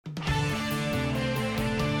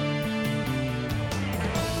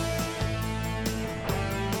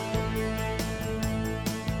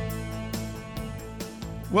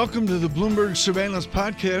Welcome to the Bloomberg Surveillance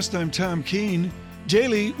Podcast. I'm Tom Keene.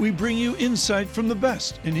 Daily, we bring you insight from the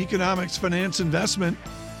best in economics, finance, investment,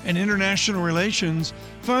 and international relations.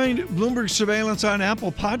 Find Bloomberg Surveillance on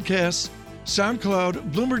Apple Podcasts,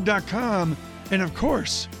 SoundCloud, Bloomberg.com, and of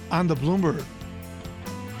course, on the Bloomberg.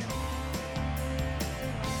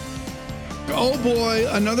 Oh boy,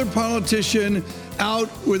 another politician out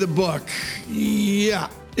with a book. Yeah,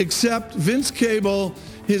 except Vince Cable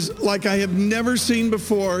is like I have never seen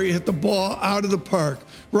before. He hit the ball out of the park.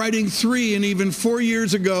 Writing 3 and even 4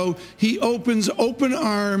 years ago, he opens Open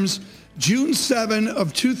Arms, June 7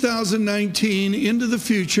 of 2019, into the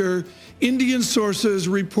future. Indian sources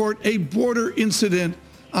report a border incident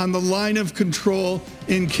on the line of control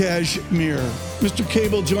in Kashmir. Mr.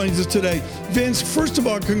 Cable joins us today. Vince, first of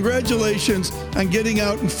all, congratulations on getting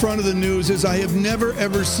out in front of the news, as I have never,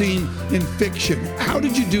 ever seen in fiction. How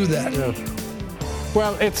did you do that?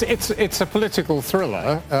 Well, it's a political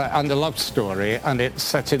thriller and a love story, and it's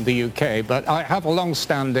set in the UK. But I have a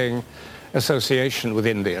long-standing association with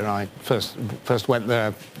India. I first went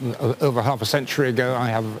there over half a century ago. I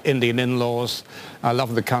have Indian in-laws. I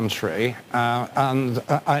love the country, and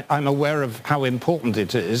I'm aware of how important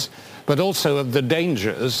it is, but also of the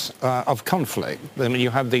dangers of conflict. I mean,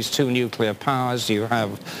 you have these 2 nuclear powers, you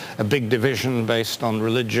have a big division based on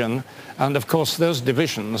religion, and of course those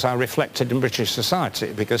divisions are reflected in British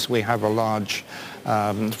society because we have a large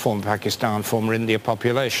former Pakistan, former India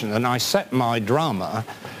population. And I set my drama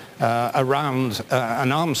around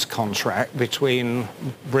an arms contract between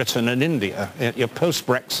Britain and India.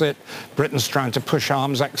 Post-Brexit, Britain's trying to push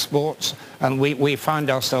arms exports, and we find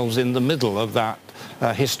ourselves in the middle of that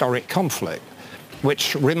historic conflict,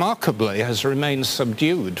 which remarkably has remained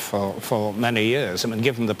subdued for many years, I mean,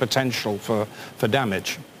 given the potential for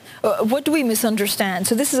damage. What do we misunderstand?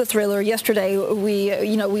 So this is a thriller. Yesterday,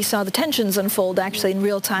 we saw the tensions unfold actually in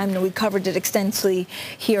real time, and we covered it extensively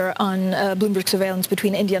here on Bloomberg Surveillance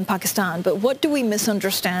between India and Pakistan. But what do we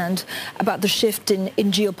misunderstand about the shift in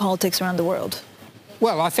geopolitics around the world?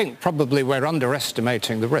 Well, I think probably we're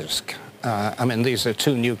underestimating the risk. I mean, these are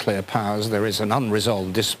 2 nuclear powers. There is an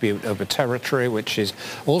unresolved dispute over territory, which is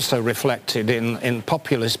also reflected in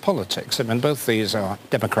populist politics. I mean, both these are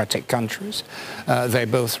democratic countries. They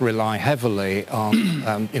both rely heavily on,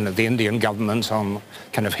 the Indian government on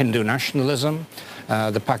kind of Hindu nationalism,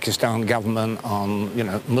 the Pakistan government on,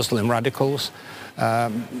 Muslim radicals.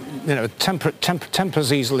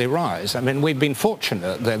 Tempers easily rise. I mean, we've been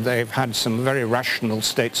fortunate that they've had some very rational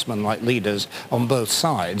statesmen-like leaders on both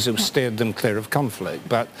sides who've steered them clear of conflict.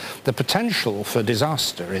 But the potential for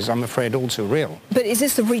disaster is, I'm afraid, all too real. But is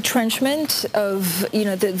this the retrenchment of,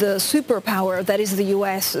 the superpower that is the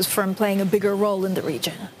U.S. from playing a bigger role in the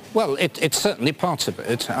region? Well, it's certainly part of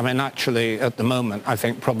it. I mean, actually, at the moment, I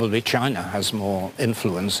think probably China has more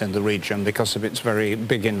influence in the region because of its very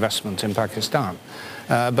big investment in Pakistan.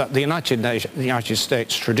 But the United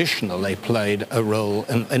States traditionally played a role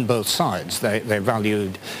in both sides. They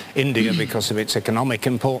valued India because of its economic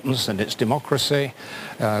importance and its democracy.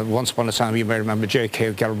 Once upon a time, you may remember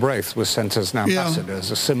J.K. Galbraith was sent as an ambassador,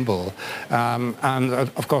 as a symbol. And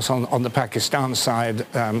of course, on the Pakistan side,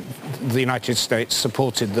 the United States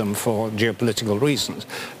supported them for geopolitical reasons.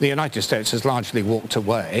 The United States has largely walked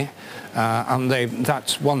away, and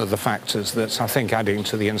that's one of the factors that's, I think, adding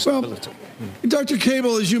to the instability. Well, Dr.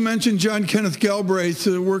 Cable, as you mentioned, John Kenneth Galbraith,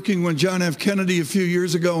 working with John F. Kennedy a few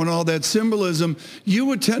years ago and all that symbolism,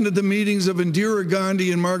 you attended the meetings of Indira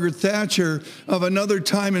Gandhi and Margaret Thatcher of another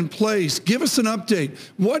time and place. Give us an update.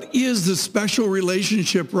 What is the special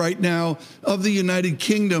relationship right now of the United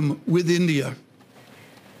Kingdom with India?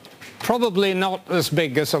 Probably not as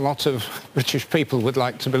big as a lot of British people would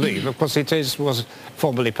like to believe. Of course, was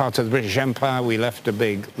formerly part of the British Empire. We left a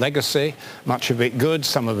big legacy, much of it good,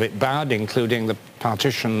 some of it bad, including the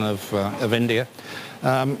partition of India.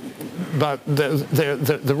 But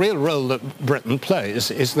the real role that Britain plays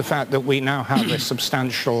is the fact that we now have a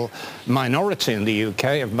substantial minority in the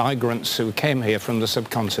UK of migrants who came here from the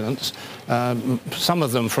subcontinent, some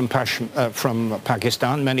of them from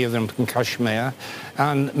Pakistan, many of them from Kashmir,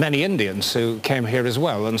 and many Indians who came here as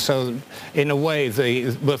well. And so, in a way,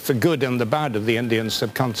 both the good and the bad of the Indian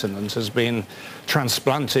subcontinent has been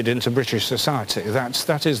transplanted into British society.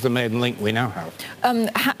 That is the main link we now have.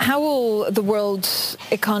 How will the world's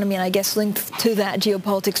economy, and I guess linked to that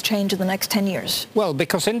geopolitics, change in the next 10 years? Well,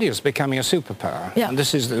 because India is becoming a superpower. Yeah. And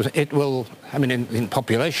it will, I mean, in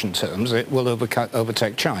population terms, it will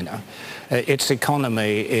overtake China. Its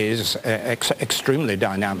economy is extremely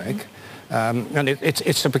dynamic. And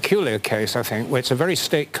it's a peculiar case, I think, where it's a very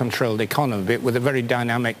state-controlled economy with a very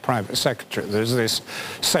dynamic private sector. There's this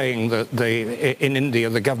saying that in India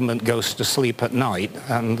the government goes to sleep at night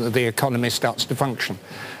and the economy starts to function.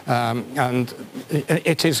 And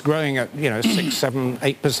it is growing at 6, 7,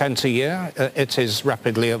 8% a year. It is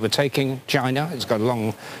rapidly overtaking China. It's got a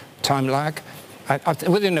long time lag.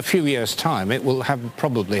 Within a few years' time, it will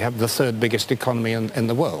probably have the third biggest economy in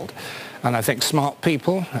the world. And I think smart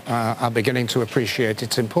people are beginning to appreciate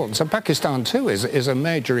its importance. And Pakistan, too, is a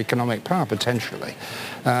major economic power, potentially.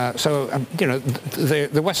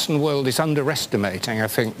 The Western world is underestimating, I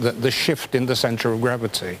think, the shift in the centre of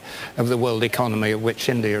gravity of the world economy, of which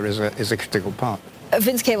India is a critical part.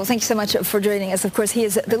 Vince Cable, thank you so much for joining us. Of course, he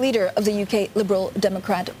is the leader of the UK Liberal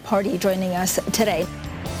Democrat Party, joining us today.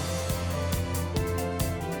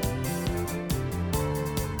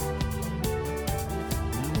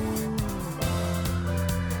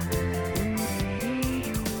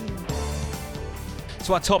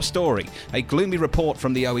 So our top story, a gloomy report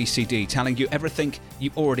from the OECD telling you everything you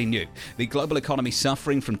already knew. The global economy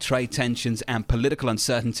suffering from trade tensions and political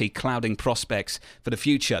uncertainty clouding prospects for the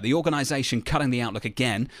future. The organisation cutting the outlook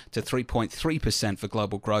again to 3.3% for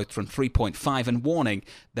global growth from 3.5% and warning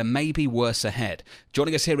there may be worse ahead.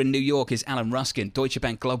 Joining us here in New York is Alan Ruskin, Deutsche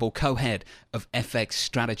Bank Global Co-Head of FX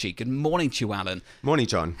Strategy. Good morning to you, Alan. Morning,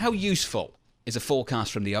 John. How useful is a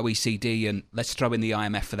forecast from the OECD, and let's throw in the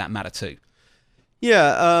IMF for that matter too?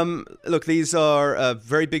 Yeah, look, these are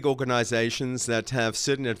very big organizations that have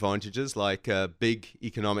certain advantages, like big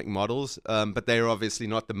economic models, but they're obviously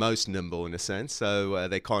not the most nimble in a sense, so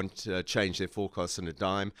they can't change their forecasts on a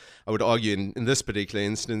dime. I would argue in this particular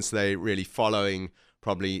instance, they're really following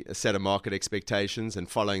probably a set of market expectations and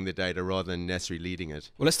following the data rather than necessarily leading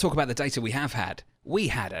it. Well, let's talk about the data we have had. We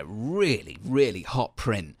had a really, really hot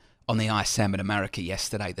print on the ISM in America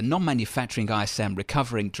yesterday. The non-manufacturing ISM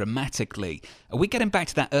recovering dramatically. Are we getting back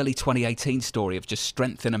to that early 2018 story of just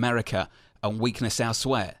strength in America and weakness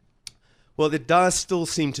elsewhere? Well, there does still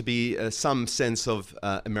seem to be some sense of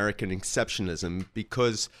American exceptionalism,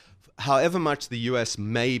 because however much the US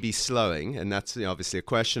may be slowing, and that's obviously a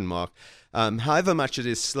question mark, however much it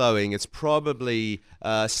is slowing, it's probably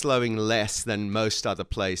slowing less than most other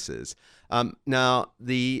places. Now,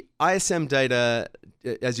 the ISM data,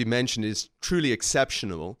 as you mentioned, is truly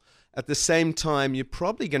exceptional. At the same time, you're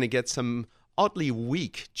probably going to get some oddly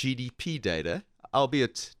weak GDP data,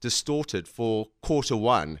 albeit distorted, for quarter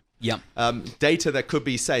one. Yeah. Data that could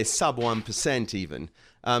be, say, sub 1% even.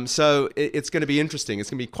 So it's going to be interesting. It's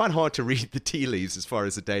going to be quite hard to read the tea leaves as far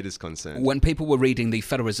as the data is concerned. When people were reading the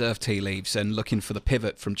Federal Reserve tea leaves and looking for the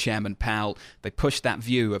pivot from Chairman Powell, they pushed that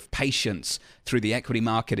view of patience through the equity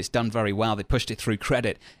market. It's done very well. They pushed it through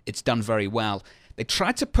credit. It's done very well. They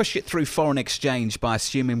tried to push it through foreign exchange by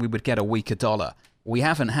assuming we would get a weaker dollar. We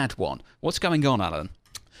haven't had one. What's going on, Alan?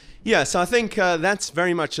 Yeah, so I think that's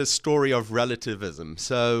very much a story of relativism.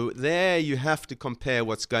 So there you have to compare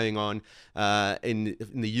what's going on in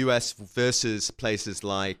the US versus places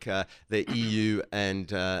like the EU and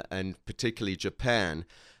particularly Japan.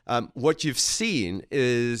 What you've seen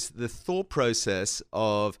is the thought process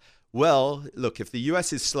of, well, look, if the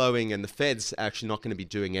US is slowing and the Fed's actually not going to be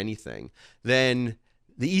doing anything, then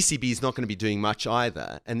the ECB is not going to be doing much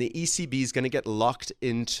either. And the ECB is going to get locked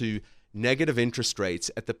into negative interest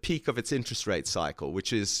rates at the peak of its interest rate cycle,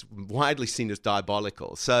 which is widely seen as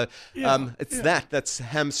diabolical. So that's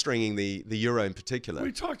hamstringing the euro in particular.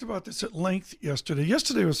 We talked about this at length yesterday.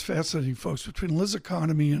 Yesterday was fascinating, folks, between Liz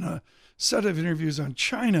Economy and a set of interviews on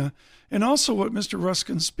China, and also what Mr.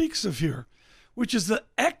 Ruskin speaks of here, which is the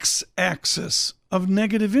x-axis of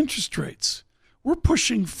negative interest rates. We're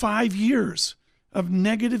pushing 5 years of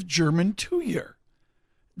negative German 2-year.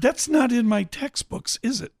 That's not in my textbooks,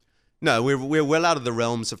 is it? No, we're well out of the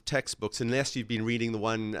realms of textbooks, unless you've been reading the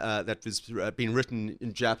one that was been written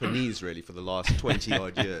in Japanese, really, for the last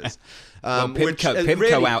 20-odd years. PIMCO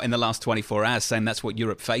really, out in the last 24 hours saying that's what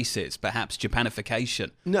Europe faces, perhaps Japanification.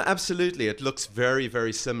 No, absolutely. It looks very,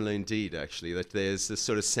 very similar indeed, actually, that there's this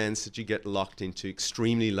sort of sense that you get locked into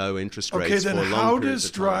extremely low interest rates Okay, then for a long how period does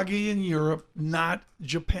of time. Draghi in Europe not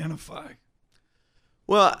Japanify?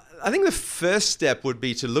 Well, I think the first step would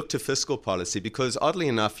be to look to fiscal policy, because oddly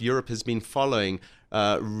enough, Europe has been following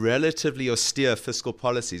relatively austere fiscal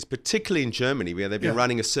policies, particularly in Germany, where they've been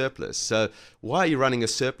running a surplus. So why are you running a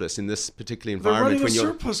surplus in this particular environment? They're running a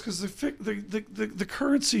surplus because the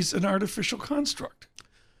currency's an artificial construct.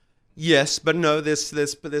 Yes, but no,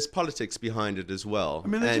 there's politics behind it as well. I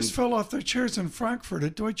mean, they just fell off their chairs in Frankfurt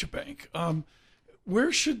at Deutsche Bank.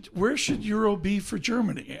 Where should Euro be for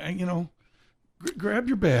Germany? Grab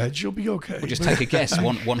your badge. You'll be okay. We'll just take a guess.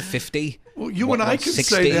 150? Well, you and I can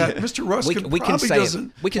say that. Mr. Ruskin we can probably say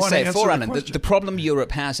doesn't We can want say to it for answer Alan. The problem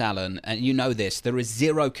Europe has, Alan, and you know this, there is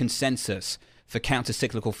zero consensus for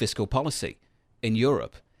counter-cyclical fiscal policy in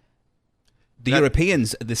Europe. The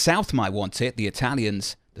Europeans, the South might want it, the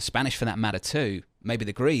Italians, the Spanish for that matter too, maybe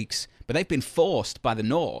the Greeks, but they've been forced by the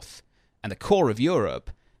North and the core of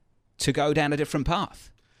Europe to go down a different path.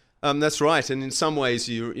 That's right. And in some ways,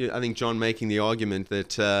 I think John making the argument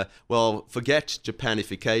that, forget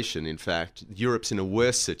Japanification. In fact, Europe's in a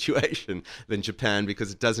worse situation than Japan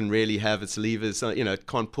because it doesn't really have its levers, it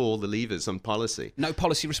can't pull the levers on policy. No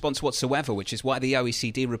policy response whatsoever, which is why the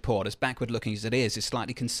OECD report, as backward-looking as it is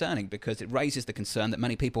slightly concerning because it raises the concern that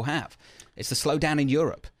many people have. It's the slowdown in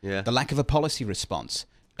Europe, the lack of a policy response.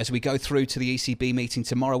 As we go through to the ECB meeting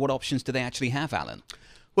tomorrow, what options do they actually have, Alan?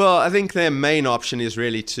 Well, I think their main option is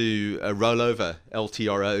really to roll over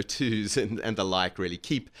LTRO2s and the like, really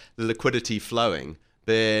keep the liquidity flowing.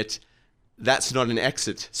 But that's not an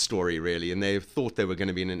exit story, really, and they thought they were going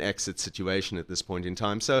to be in an exit situation at this point in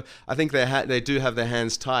time. So I think they do have their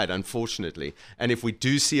hands tied, unfortunately. And if we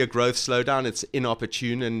do see a growth slowdown, it's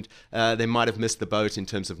inopportune, and they might have missed the boat in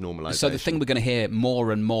terms of normalization. So the thing we're going to hear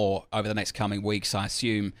more and more over the next coming weeks, I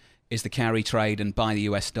assume, is the carry trade and buy the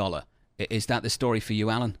US dollar. Is that the story for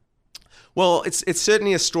you, Alan? Well, it's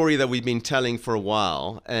certainly a story that we've been telling for a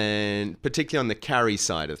while, and particularly on the carry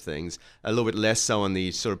side of things, a little bit less so on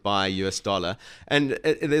the sort of buy US dollar. And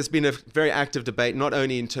there's been a very active debate, not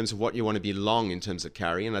only in terms of what you want to be long in terms of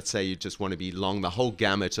carry, and let's say you just want to be long the whole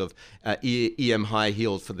gamut of EM high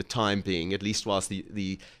yield for the time being, at least whilst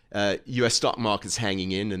the US stock market's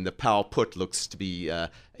hanging in and the Powell put looks to be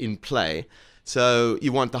in play. So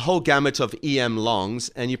you want the whole gamut of EM longs,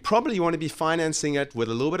 and you probably want to be financing it with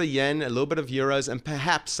a little bit of yen, a little bit of euros, and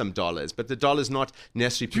perhaps some dollars. But the dollar's not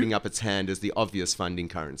necessarily putting up its hand as the obvious funding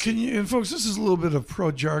currency. And folks, this is a little bit of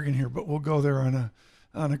pro jargon here, but we'll go there on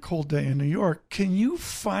a cold day in New York. Can you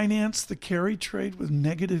finance the carry trade with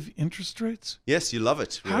negative interest rates? Yes, you love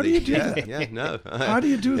it. Really. How do you do that? Yeah, no. How do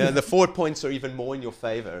you do that? The forward points are even more in your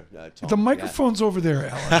favor, Tom. The microphone's over there,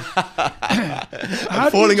 Alan.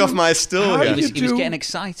 I'm falling off my stool here. He was getting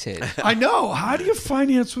excited. I know. How do you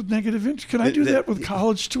finance with negative interest? Can I do that with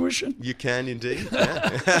college tuition? You can indeed.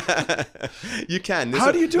 Yeah. You can.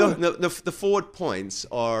 How do you do it? The forward points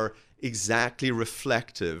are exactly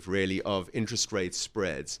reflective, really, of interest rate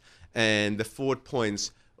spreads. And the forward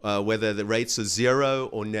points, whether the rates are zero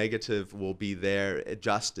or negative, will be there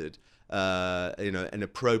adjusted, and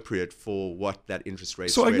appropriate for what that interest rate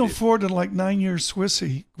so spread I go is. forward in like 9-year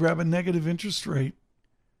Swissy, grab a negative interest rate.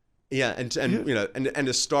 Yeah, and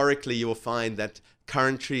historically you will find that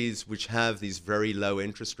countries which have these very low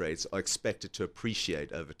interest rates are expected to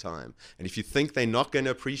appreciate over time. And if you think they're not going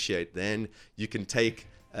to appreciate, then you can take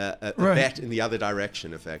a bet in the other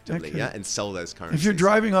direction, effectively, and sell those currencies. If you're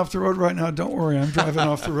driving off the road right now, don't worry. I'm driving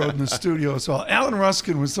off the road in the studio. So Alan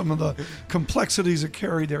Ruskin with some of the complexities of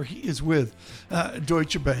carry there. He is with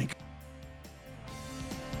Deutsche Bank.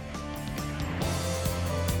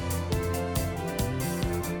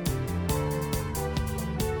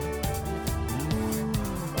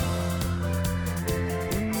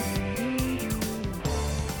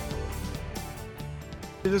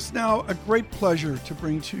 It is now a great pleasure to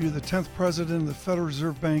bring to you the 10th president of the Federal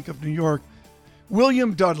Reserve Bank of New York,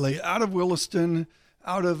 William Dudley, out of Williston,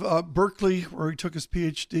 out of Berkeley, where he took his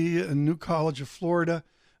PhD in New College of Florida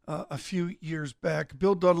a few years back.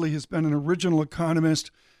 Bill Dudley has been an original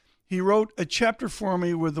economist. He wrote a chapter for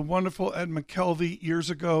me with the wonderful Ed McKelvey years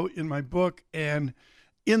ago in my book, and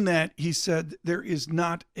in that he said, there is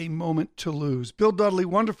not a moment to lose. Bill Dudley,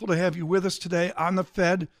 wonderful to have you with us today on the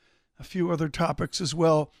Fed. A few other topics as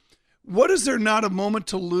well. What is there not a moment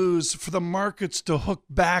to lose for the markets to hook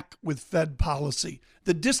back with Fed policy?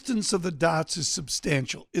 The distance of the dots is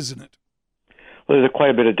substantial, isn't it? Well, there's quite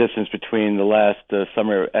a bit of distance between the last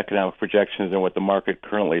summer economic projections and what the market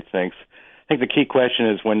currently thinks. I think the key question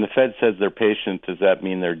is, when the Fed says they're patient, does that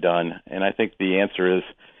mean they're done? And I think the answer is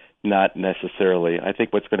not necessarily. I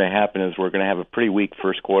think what's going to happen is we're going to have a pretty weak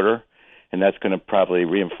first quarter, and that's going to probably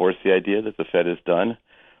reinforce the idea that the Fed is done.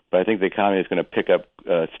 But I think the economy is going to pick up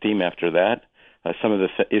steam after that. Some of the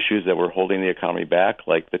issues that were holding the economy back,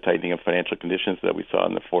 like the tightening of financial conditions that we saw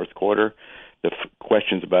in the fourth quarter, the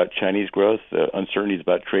questions about Chinese growth, the uncertainties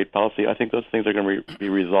about trade policy, I think those things are going to be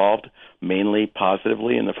resolved mainly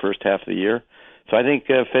positively in the first half of the year. So I think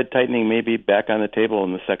Fed tightening may be back on the table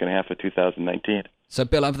in the second half of 2019. So,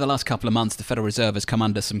 Bill, over the last couple of months, the Federal Reserve has come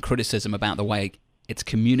under some criticism about the way it's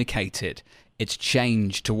communicated. It's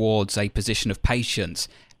changed towards a position of patience.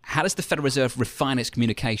 How does the Federal Reserve refine its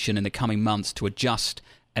communication in the coming months to adjust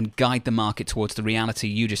and guide the market towards the reality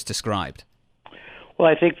you just described? Well,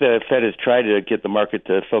 I think the Fed has tried to get the market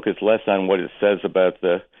to focus less on what it says about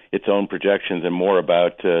its own projections and more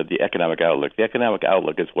about the economic outlook. The economic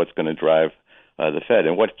outlook is what's going to drive the Fed.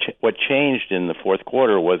 And what changed in the fourth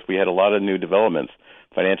quarter was we had a lot of new developments.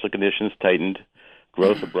 Financial conditions tightened,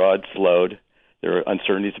 growth abroad slowed, there were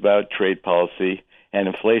uncertainties about trade policy, and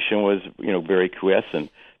inflation was very quiescent.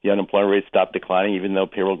 The unemployment rate stopped declining even though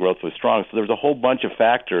payroll growth was strong. So there was a whole bunch of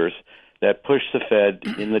factors that pushed the Fed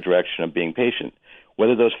in the direction of being patient.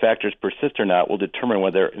 Whether those factors persist or not will determine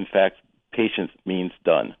whether, in fact, patience means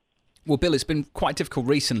done. Well, Bill, it's been quite difficult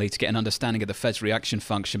recently to get an understanding of the Fed's reaction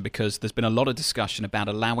function because there's been a lot of discussion about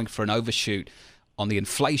allowing for an overshoot on the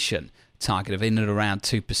inflation target of in and around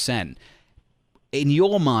 2%. In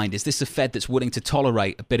your mind, is this a Fed that's willing to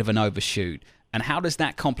tolerate a bit of an overshoot? And how does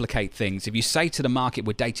that complicate things? If you say to the market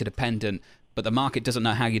we're data dependent, but the market doesn't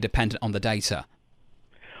know how you're dependent on the data?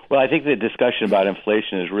 Well, I think the discussion about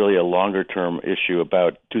inflation is really a longer-term issue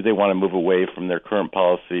about do they want to move away from their current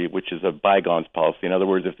policy, which is a bygones policy. In other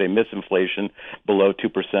words, if they miss inflation below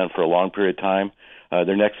 2% for a long period of time,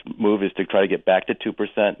 their next move is to try to get back to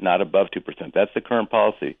 2%, not above 2%. That's the current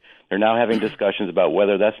policy. They're now having discussions about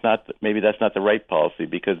whether maybe that's not the right policy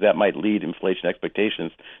because that might lead inflation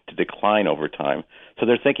expectations to decline over time. So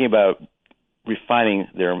they're thinking about refining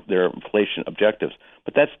their inflation objectives.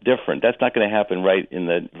 But that's different. That's not going to happen right in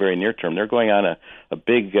the very near term. They're going on a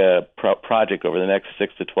big project over the next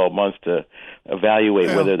 6 to 12 months to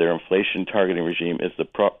evaluate whether their inflation targeting regime is the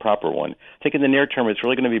proper one. I think in the near term, it's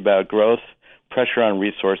really going to be about growth, pressure on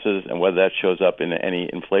resources, and whether that shows up in any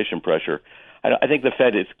inflation pressure. I think the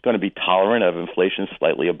Fed is going to be tolerant of inflation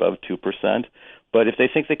slightly above 2%. But if they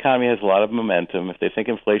think the economy has a lot of momentum, if they think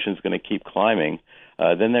inflation is going to keep climbing,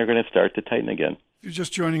 then they're going to start to tighten again. If you're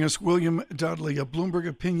just joining us, William Dudley, a Bloomberg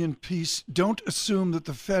opinion piece. Don't assume that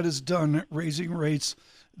the Fed is done raising rates.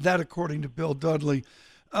 That, according to Bill Dudley.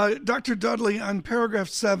 Dr. Dudley, on paragraph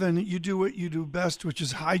 7, you do what you do best, which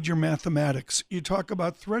is hide your mathematics. You talk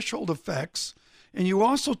about threshold effects, and you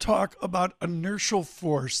also talk about inertial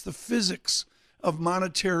force, the physics of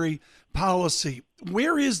monetary policy.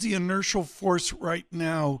 Where is the inertial force right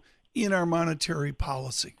now in our monetary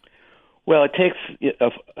policy? Well, it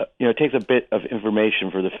takes a bit of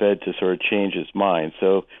information for the Fed to sort of change its mind.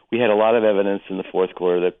 So we had a lot of evidence in the fourth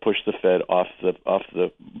quarter that pushed the Fed off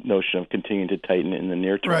the notion of continuing to tighten in the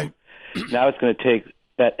near term. Right. Now it's going to take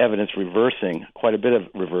that evidence reversing, quite a bit of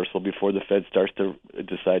reversal before the Fed starts to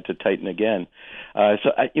decide to tighten again.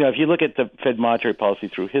 If you look at the Fed monetary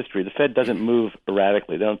policy through history, the Fed doesn't move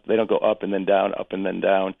erratically. They don't go up and then down, up and then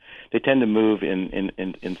down. They tend to move in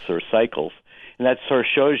sort of cycles. And that sort of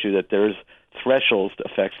shows you that there's threshold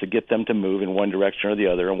effects to get them to move in one direction or the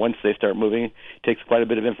other. And once they start moving, it takes quite a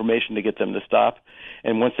bit of information to get them to stop.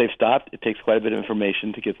 And once they've stopped, it takes quite a bit of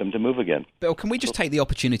information to get them to move again. Bill, can we just take the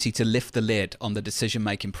opportunity to lift the lid on the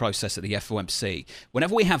decision-making process at the FOMC?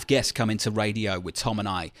 Whenever we have guests come into radio with Tom and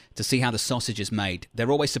I to see how the sausage is made,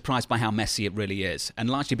 they're always surprised by how messy it really is, and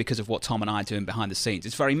largely because of what Tom and I are doing behind the scenes.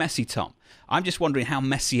 It's very messy, Tom. I'm just wondering how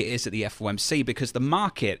messy it is at the FOMC because the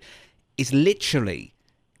market is literally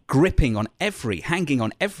hanging on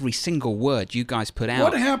every single word you guys put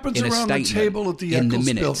out. What happens in a around the table at the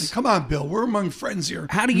Eccles building? Come on, Bill. We're among friends here.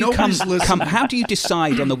 How do you how do you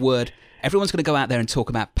decide on the word? Everyone's going to go out there and talk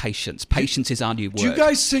about patience. Patience is our new word. Do you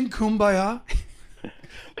guys sing Kumbaya?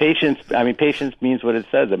 Patience means what it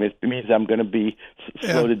says. I mean, it means I'm going to be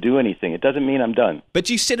slow to do anything. It doesn't mean I'm done. But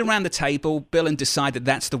do you sit around the table, Bill, and decide that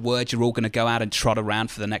that's the word you're all going to go out and trot around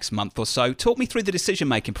for the next month or so? Talk me through the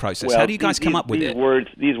decision-making process. Well, how do you guys come up with it?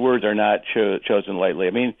 These words are not chosen lightly.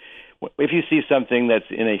 I mean, if you see something that's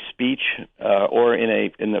in a speech or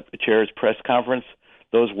in the chair's press conference,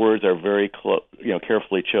 those words are very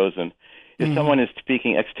carefully chosen. If someone is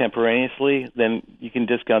speaking extemporaneously, then you can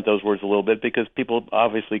discount those words a little bit because people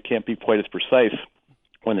obviously can't be quite as precise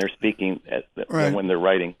when they're speaking than when they're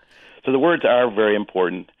writing. So the words are very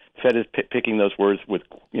important. Fed is picking those words with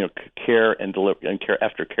care and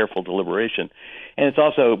after careful deliberation, and it's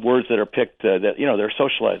also words that are picked that they're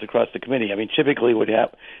socialized across the committee. I mean, typically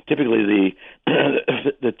the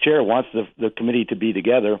chair wants the committee to be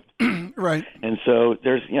together, right? And so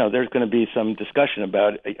there's going to be some discussion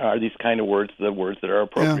about are these kind of words the words that are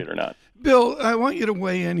appropriate or not. Bill, I want you to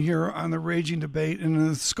weigh in here on the raging debate and in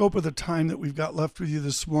the scope of the time that we've got left with you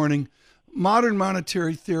this morning. Modern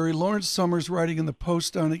monetary theory. Lawrence Summers writing in the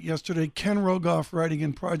Post on it yesterday. Ken Rogoff writing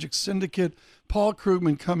in Project Syndicate. Paul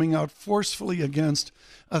Krugman coming out forcefully against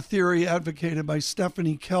a theory advocated by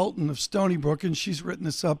Stephanie Kelton of Stony Brook, and she's written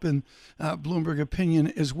this up in Bloomberg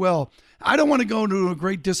Opinion as well. I don't want to go into a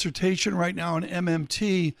great dissertation right now on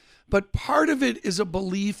MMT, but part of it is a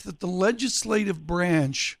belief that the legislative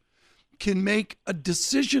branch can make a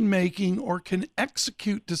decision-making or can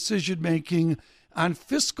execute decision-making on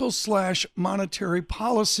fiscal/monetary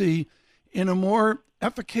policy in a more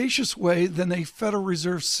efficacious way than a Federal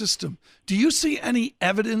Reserve System. Do you see any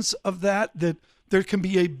evidence of that there can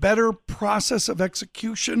be a better process of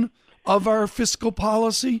execution of our fiscal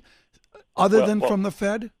policy other than from the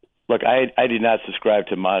Fed? Look, I do not subscribe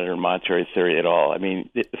to modern monetary theory at all. I mean,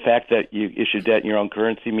 the fact that you issue debt in your own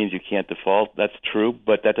currency means you can't default. That's true,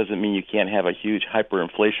 but that doesn't mean you can't have a huge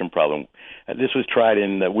hyperinflation problem. This was tried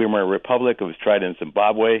in the Weimar Republic. It was tried in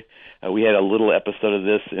Zimbabwe. We had a little episode of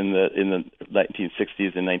this in the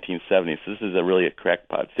 1960s and 1970s. So this is really a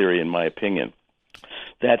crackpot theory, in my opinion.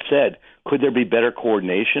 That said, could there be better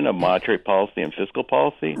coordination of monetary policy and fiscal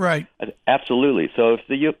policy? Right. Absolutely. So if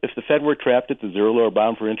the Fed were trapped at the zero lower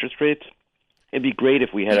bound for interest rates, it'd be great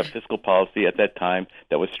if we had a fiscal policy at that time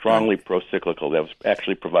that was strongly pro-cyclical, that was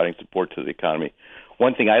actually providing support to the economy.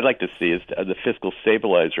 One thing I'd like to see is the fiscal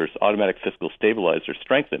stabilizers, automatic fiscal stabilizers,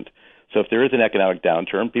 strengthened. So if there is an economic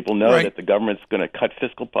downturn, people know that the government's going to cut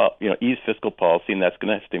ease fiscal policy, and that's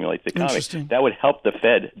going to stimulate the economy. That would help the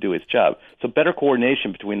Fed do its job. So better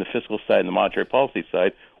coordination between the fiscal side and the monetary policy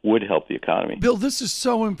side would help the economy. Bill, this is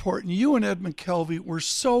so important. You and Ed McKelvey were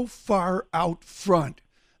so far out front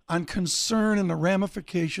on concern and the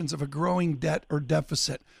ramifications of a growing debt or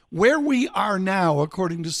deficit. Where we are now,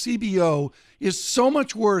 according to CBO, is so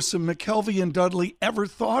much worse than McKelvey and Dudley ever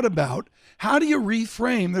thought about. How do you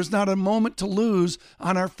reframe? There's not a moment to lose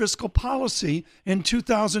on our fiscal policy in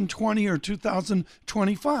 2020 or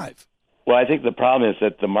 2025. Well, I think the problem is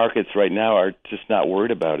that the markets right now are just not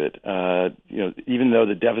worried about it. Even though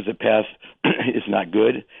the deficit path is not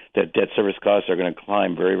good, that debt service costs are going to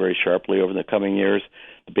climb very, very sharply over the coming years.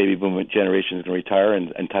 The baby boom generation is going to retire,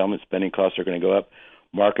 and entitlement spending costs are going to go up.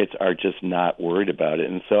 Markets are just not worried about it.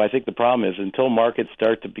 And so I think the problem is until markets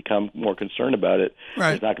start to become more concerned about it,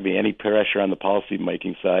 there's not going to be any pressure on the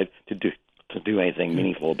policy-making side to do anything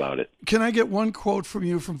meaningful about it. Can I get one quote from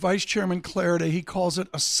you from Vice Chairman Clarida? He calls it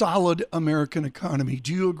a solid American economy.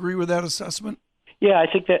 Do you agree with that assessment? Yeah, I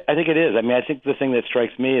think it is. I mean, I think the thing that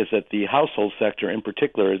strikes me is that the household sector in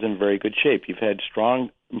particular is in very good shape. You've had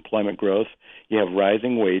strong employment growth. You have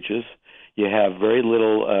rising wages. You have very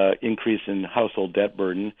little increase in household debt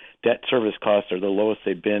burden. Debt service costs are the lowest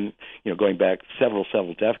they've been, going back several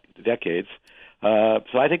decades.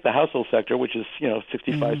 So I think the household sector, which is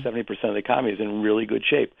 65-70% of the economy, is in really good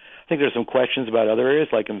shape. I think there's some questions about other areas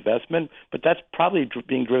like investment, but that's probably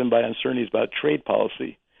being driven by uncertainties about trade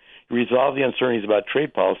policy. You resolve the uncertainties about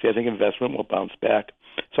trade policy, I think investment will bounce back.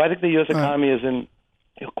 So I think the U.S. economy is in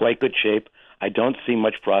quite good shape. I don't see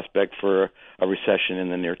much prospect for a recession in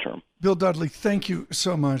the near term. Bill Dudley, thank you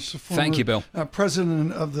so much. Thank you, Bill.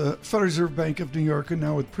 President of the Federal Reserve Bank of New York and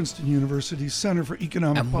now with Princeton University's Center for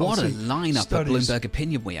Economic Policy And what a lineup Studies. of Bloomberg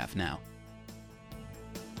Opinion we have now.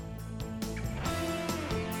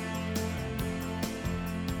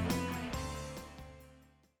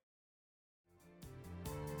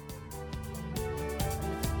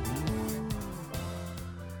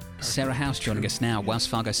 Sarah House joining us now, Wells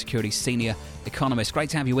Fargo Securities senior economist. Great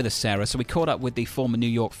to have you with us, Sarah. So we caught up with the former New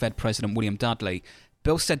York Fed President William Dudley.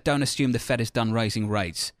 Bill said don't assume the Fed is done raising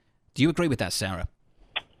rates. Do you agree with that, Sarah?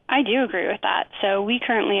 I do agree with that. So we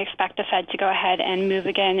currently expect the Fed to go ahead and move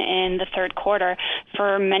again in the third quarter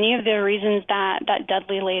for many of the reasons that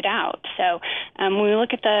Dudley laid out. So when we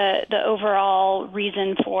look at the overall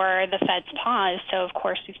reason for the Fed's pause, so of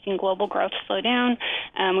course we've seen global growth slow down.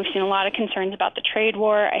 We've seen a lot of concerns about the trade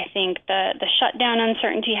war. I think the shutdown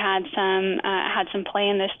uncertainty had some play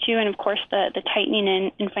in this too, and of course the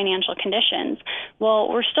tightening in financial conditions.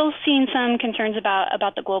 Well, we're still seeing some concerns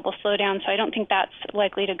about the global slowdown, so I don't think that's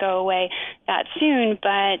likely to go away that soon,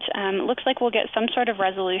 but it looks like we'll get some sort of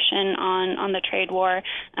resolution on the trade war.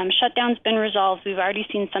 Shutdown's been resolved. We've already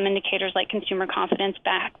seen some indicators like consumer confidence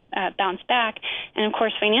bounce back, and of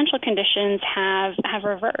course financial conditions have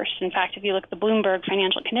reversed. In fact, if you look at the Bloomberg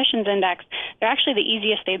Financial Conditions Index, they're actually the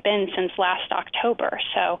easiest they've been since last October.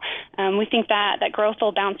 So we think that growth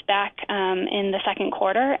will bounce back in the second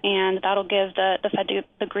quarter, and that'll give the Fed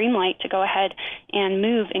the green light to go ahead and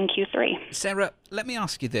move in Q3. Sarah, let me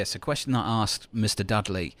ask you this, a question that I asked Mr.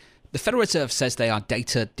 Dudley. The Federal Reserve says they are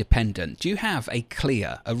data dependent. Do you have a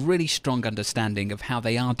really strong understanding of how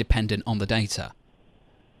they are dependent on the data?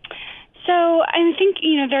 So I think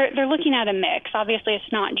they're looking at a mix. Obviously,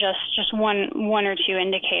 it's not just one or two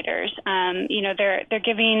indicators. They're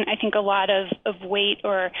giving, I think, a lot of weight,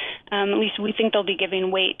 or at least we think they'll be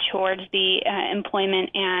giving weight towards the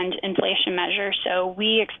employment and inflation measures. So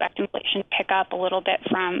we expect inflation to pick up a little bit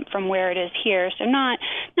from where it is here. So not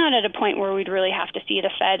at a point where we'd really have to see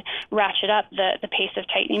the Fed ratchet up the pace of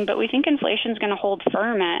tightening, but we think inflation is going to hold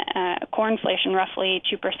firm at core inflation roughly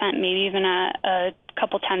 2%, maybe even a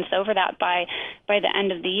couple tenths over that by the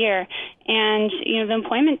end of the year. And the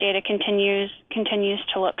employment data continues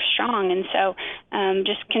to look strong. And so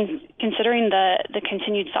just considering the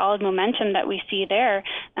continued solid momentum that we see there,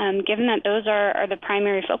 given that those are the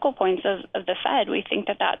primary focal points of the Fed, we think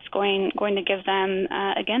that that's going to give them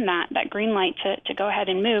again that green light to go ahead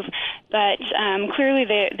and move. But clearly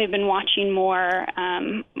they've been watching more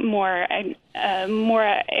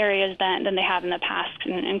areas than they have in the past,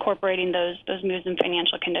 and incorporating those moves in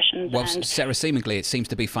financial conditions. Well, Sarah, seemingly it seems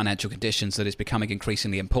to be financial conditions that is becoming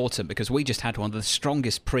increasingly important, because we just had one of the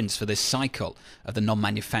strongest prints for this cycle of the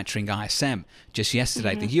non-manufacturing ISM just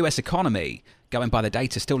yesterday. The US economy, going by the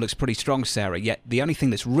data, still looks pretty strong, Sarah, yet the only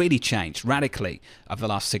thing that's really changed radically over the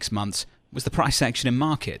last 6 months was the price action in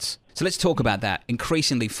markets. So let's talk about that.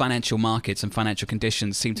 Increasingly, financial markets and financial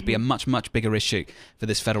conditions seem to be a much, much bigger issue for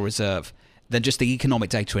this Federal Reserve than just the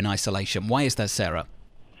economic data in isolation. Why is that, Sarah?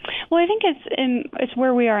 Well, I think it's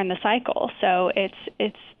where we are in the cycle. So it's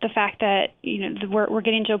the fact that we're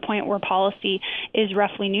getting to a point where policy is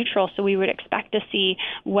roughly neutral. So we would expect to see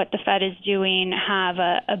what the Fed is doing have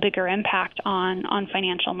a bigger impact on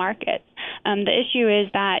financial markets. The issue is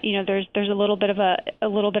that there's a little bit of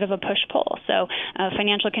a push pull. So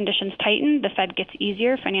financial conditions tighten, the Fed gets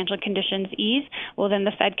easier. Financial conditions ease, well then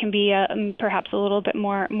the Fed can be perhaps a little bit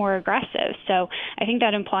more aggressive. So I think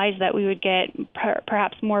that implies that we would get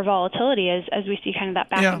perhaps more volatility as we see kind of that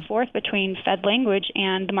back and forth between Fed language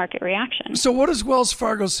and the market reaction. So what does Wells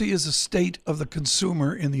Fargo see as the state of the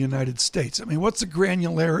consumer in the United States? I mean, what's the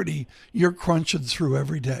granularity you're crunching through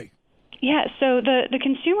every day? Yeah, so the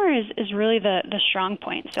consumer is really the strong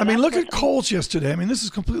point. So I mean, look at Kohl's yesterday. I mean, this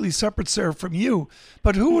is completely separate, Sarah, from you.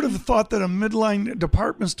 But who would have thought that a midline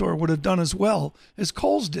department store would have done as well as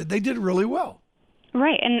Kohl's did? They did really well.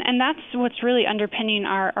 Right, and that's what's really underpinning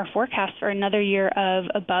our forecast for another year of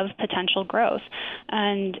above potential growth,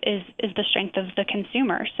 and is the strength of the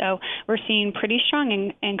consumer. So we're seeing pretty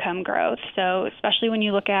strong income growth. So especially when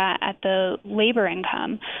you look at the labor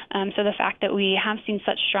income, so the fact that we have seen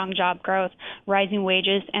such strong job growth, rising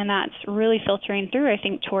wages, and that's really filtering through, I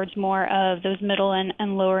think, towards more of those middle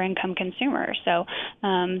and lower income consumers. So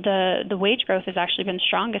the wage growth has actually been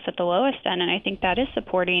strongest at the lowest end, and I think that is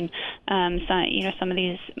supporting some of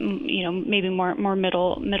these, maybe more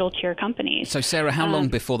middle tier companies. So, Sarah, how long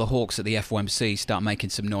before the hawks at the FOMC start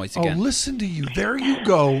making some noise again? Oh, listen to you. There you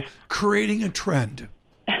go, creating a trend.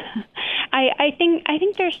 I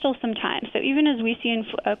think there's still some time. So even as we see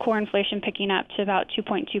core inflation picking up to about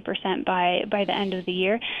 2.2% by the end of the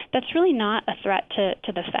year, that's really not a threat to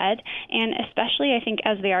the Fed. And especially, I think,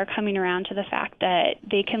 as they are coming around to the fact that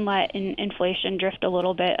they can let inflation drift a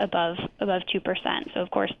little bit above 2%. So of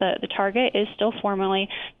course, the target is still formally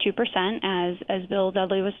 2%, as Bill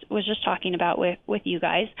Dudley was just talking about with you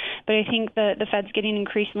guys. But I think the Fed's getting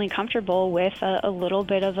increasingly comfortable with a little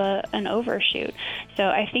bit of an overshoot. So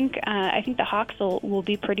I think the hawks will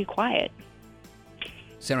be pretty quiet.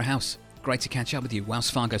 Sarah House, great to catch up with you. Wells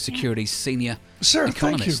Fargo Securities Senior Sarah,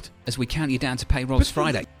 Economist, thank you. As we count you down to Payrolls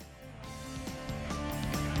Friday.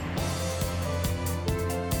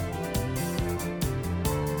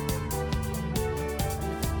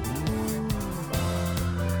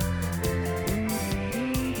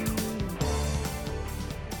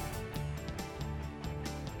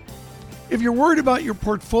 If you're worried about your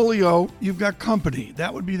portfolio, you've got company.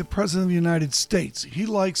 That would be the President of the United States. He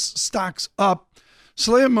likes stocks up.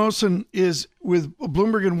 Saleha Mohsen is with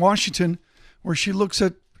Bloomberg in Washington, where she looks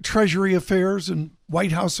at Treasury affairs and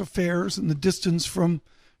White House affairs and the distance from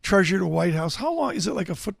Treasury to White House. How long? Is it like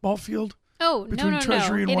a football field? Oh, between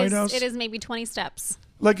Treasury and White House? It is maybe 20 steps.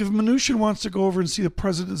 Like if Mnuchin wants to go over and see the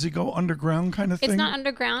president, does he go underground kind of thing? It's not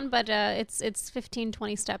underground, but it's 15,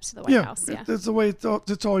 20 steps to the White House. Yeah, that's the way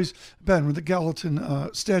it's always been with the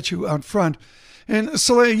Gallatin statue out front. And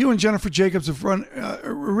Saleha, you and Jennifer Jacobs have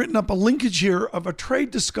written up a linkage here of a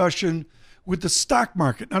trade discussion with the stock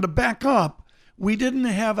market. Now, to back up, we didn't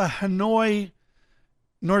have a Hanoi,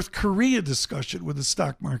 North Korea discussion with the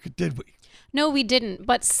stock market, did we? No, we didn't.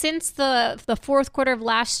 But since the fourth quarter of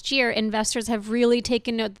last year, investors have really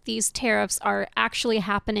taken note that these tariffs are actually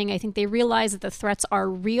happening. I think they realize that the threats are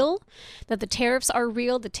real, that the tariffs are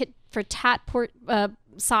real, the tit for tat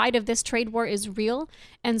side of this trade war is real.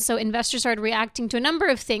 And so investors started reacting to a number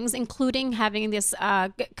of things, including having this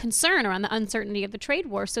concern around the uncertainty of the trade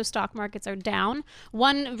war. So stock markets are down.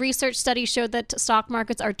 One research study showed that stock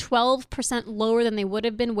markets are 12% lower than they would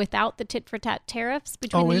have been without the tit-for-tat tariffs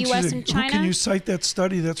between the U.S. and China. Can you cite that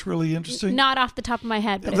study? That's really interesting. Not off the top of my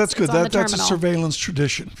head, but that's good. It's on the That's a terminal. surveillance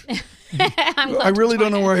tradition. I really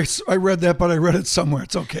don't know where I read that, but I read it somewhere.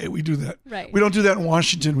 It's okay. We do that. Right. We don't do that in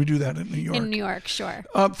Washington. We do that in New York. In New York, sure.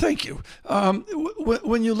 Thank you.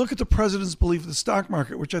 When you look at the president's belief in the stock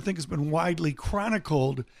market, which I think has been widely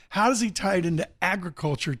chronicled, how does he tie it into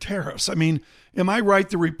agriculture tariffs? I mean, am I right?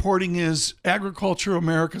 The reporting is agriculture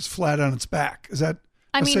America's flat on its back. Is that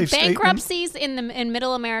a safe statement? Bankruptcies in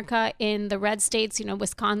Middle America, in the red states,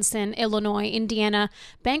 Wisconsin, Illinois, Indiana,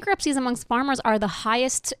 bankruptcies amongst farmers are the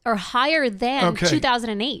highest or higher than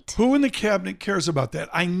 2008. Who in the cabinet cares about that?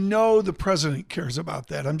 I know the president cares about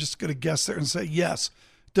that. I'm just going to guess there and say yes.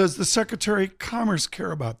 Does the Secretary of Commerce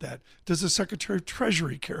care about that? Does the Secretary of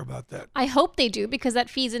Treasury care about that? I hope they do, because that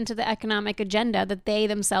feeds into the economic agenda that they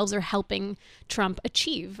themselves are helping Trump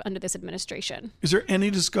achieve under this administration. Is there any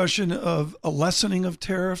discussion of a lessening of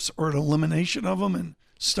tariffs or an elimination of them and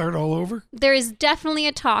start all over? There is definitely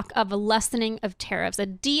a talk of a lessening of tariffs. A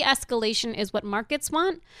de-escalation is what markets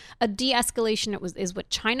want. A de-escalation is what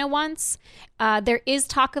China wants. There is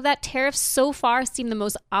talk of that. Tariffs so far seem the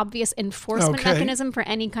most obvious enforcement mechanism for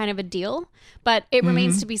any kind of a deal, but it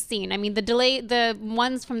remains to be seen. I mean, the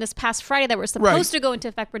ones from this past Friday that were supposed to go into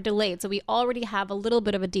effect were delayed, so we already have a little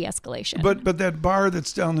bit of a de-escalation. But that bar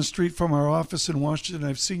that's down the street from our office in Washington,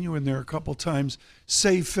 I've seen you in there a couple times,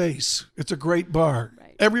 Save Face. It's a great bar.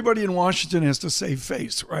 Right. Everybody in Washington has to save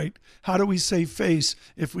face, right? How do we save face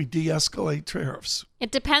if we de-escalate tariffs?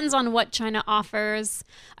 It depends on what China offers.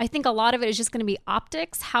 I think a lot of it is just going to be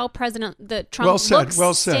optics. How Trump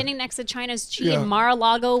looks standing next to China's Xi in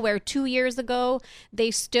Mar-a-Lago, where 2 years ago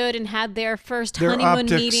they stood and had their first honeymoon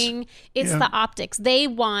meeting. It's the optics.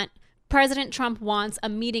 President Trump wants a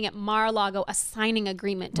meeting at Mar-a-Lago, a signing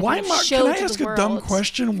agreement to show to the world. Can I ask a dumb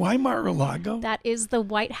question? Why Mar-a-Lago? That is the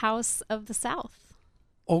White House of the South.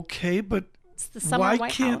 Okay, but why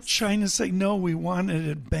can't China say, no, we want it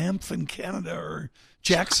at Banff in Canada or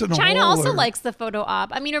Jackson Hole? China also likes the photo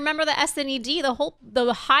op. I mean, remember the SNED,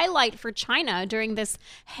 the highlight for China during this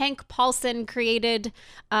Hank Paulson created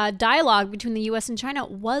dialogue between the U.S. and China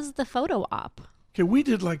was the photo op. Okay, we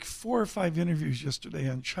did like 4 or 5 interviews yesterday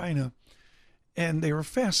on China, and they were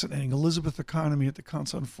fascinating. Elizabeth Economy at the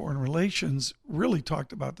Council on Foreign Relations really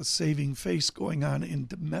talked about the saving face going on in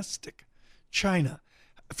domestic China.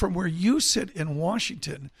 From where you sit in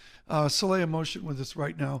Washington, Saleha Motion with us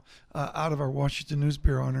right now out of our Washington News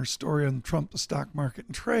Bureau on her story on Trump, the stock market,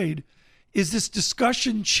 and trade. Is this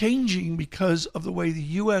discussion changing because of the way the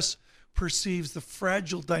U.S. perceives the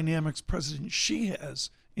fragile dynamics President Xi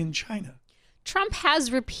has in China? Trump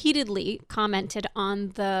has repeatedly commented on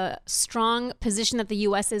the strong position that the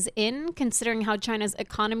U.S. is in, considering how China's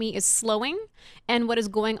economy is slowing and what is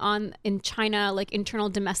going on in China, like internal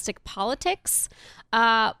domestic politics.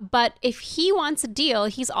 But if he wants a deal,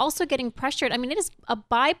 he's also getting pressured. I mean, it is a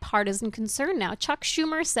bipartisan concern now. Chuck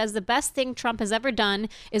Schumer says the best thing Trump has ever done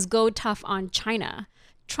is go tough on China.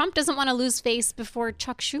 Trump doesn't want to lose face before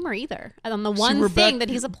Chuck Schumer either. On the one thing that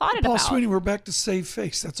he's applauded Paul about. Sweeney, we're back to save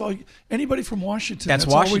face. That's all. Anybody from Washington. That's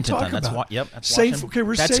Washington. all we talk about. That's save. Washington. Okay,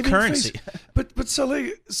 we're that's saving currency. face. But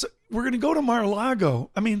Saleha, we're going to go to Mar-a-Lago.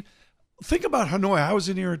 I mean, think about Hanoi. I was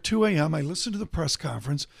in here at 2 a.m. I listened to the press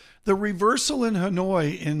conference. The reversal in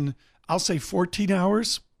Hanoi in, I'll say, 14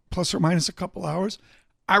 hours, plus or minus a couple hours.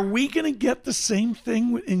 Are we going to get the same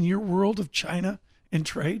thing in your world of China in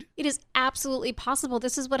trade? It is absolutely possible.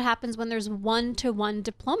 This is what happens when there's one-to-one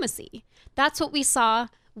diplomacy. That's what we saw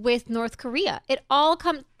with North Korea.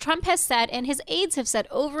 Trump has said, and his aides have said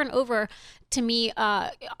over and over to me,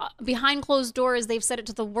 behind closed doors, they've said it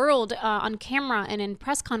to the world on camera and in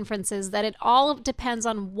press conferences, that it all depends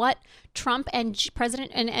on what Trump and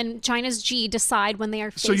President and China's Xi decide when they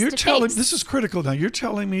are face to face. So you're telling, this is critical now, you're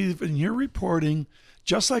telling me in your reporting,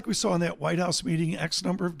 just like we saw in that White House meeting X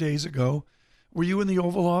number of days ago, were you in the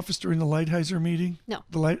Oval Office during the Lighthizer meeting? No.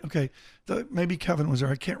 Maybe Kevin was there.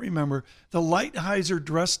 I can't remember. The Lighthizer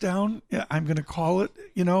dress down, I'm going to call it,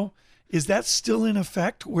 is that still in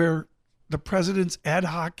effect where the president's ad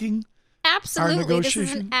hocing? Absolutely. Our this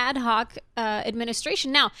is an negotiation? ad hoc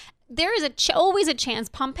administration. Now, there is always a chance.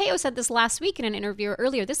 Pompeo said this last week in an interview, or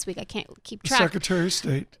earlier this week. I can't keep track. Secretary of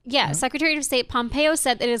State. Yeah, Secretary of State Pompeo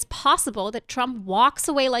said that it is possible that Trump walks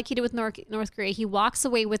away like he did with North Korea. He walks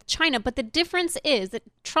away with China. But the difference is that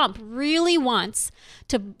Trump really wants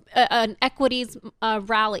to an equities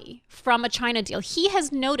rally from a China deal. He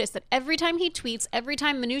has noticed that every time he tweets, every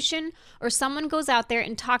time Mnuchin or someone goes out there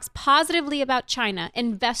and talks positively about China,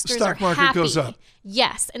 investors are happy. Stock market goes up.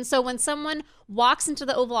 Yes. And so when someone walks into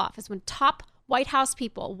the Oval Office, when top White House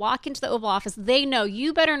people walk into the Oval Office, they know,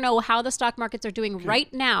 you better know how the stock markets are doing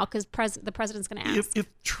right now, because the president's going to ask. If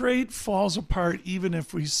trade falls apart, even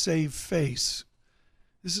if we save face,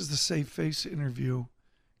 this is the save face interview,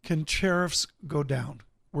 can tariffs go down?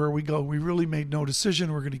 Where we go, we really made no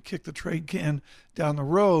decision. We're going to kick the trade can down the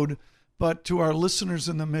road. But to our listeners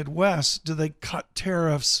in the Midwest, do they cut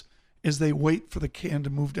tariffs as they wait for the can to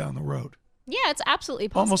move down the road? Yeah, it's absolutely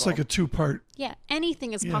possible. Almost like a two-part. Yeah,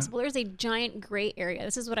 anything is possible. There's a giant gray area.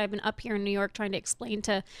 This is what I've been up here in New York trying to explain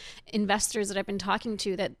to investors that I've been talking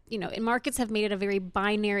to, that, markets have made it a very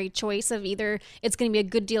binary choice of either it's going to be a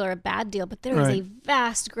good deal or a bad deal. But there is a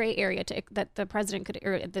vast gray area that the president could,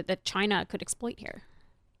 or that China could exploit here.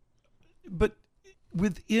 But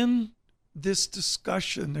within this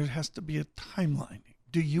discussion, there has to be a timeline.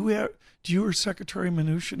 Do you or Secretary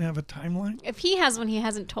Mnuchin have a timeline? If he has one, he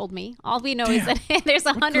hasn't told me. All we know is that there's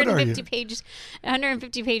a 150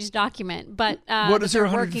 page document. But what is there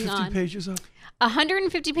 150 pages of? A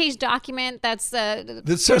 150-page document that says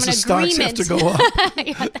the stocks have to go up.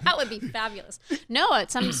 Yeah, that would be fabulous. No,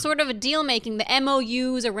 it's some sort of a deal making, the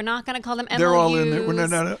MOUs, or we're not going to call them MOUs. They're all in there.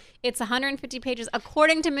 No. It's 150 pages,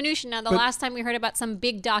 according to Mnuchin. Now, last time we heard about some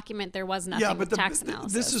big document, there was nothing with tax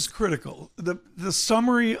analysis. This is critical. The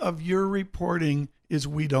summary of your reporting is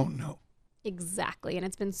we don't know. Exactly, and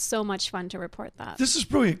it's been so much fun to report that. This is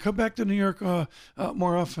brilliant. Come back to New York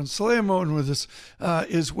more often. Saleha Moen with us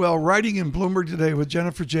as well, writing in Bloomberg today with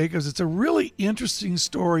Jennifer Jacobs. It's a really interesting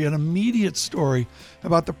story, an immediate story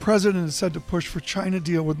about the president is said to push for China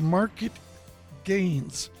deal with market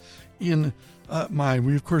gains in mind.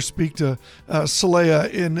 We, of course, speak to Saleha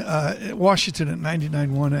in Washington at 99.1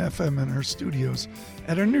 FM in our studios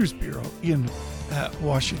at our news bureau in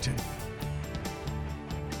Washington.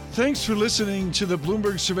 Thanks for listening to the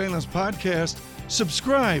Bloomberg Surveillance Podcast.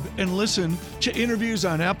 Subscribe and listen to interviews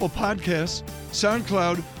on Apple Podcasts,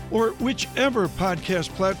 SoundCloud, or whichever podcast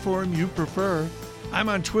platform you prefer. I'm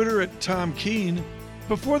on Twitter at Tom Keene.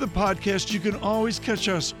 Before the podcast, you can always catch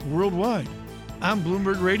us worldwide on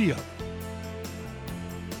Bloomberg Radio.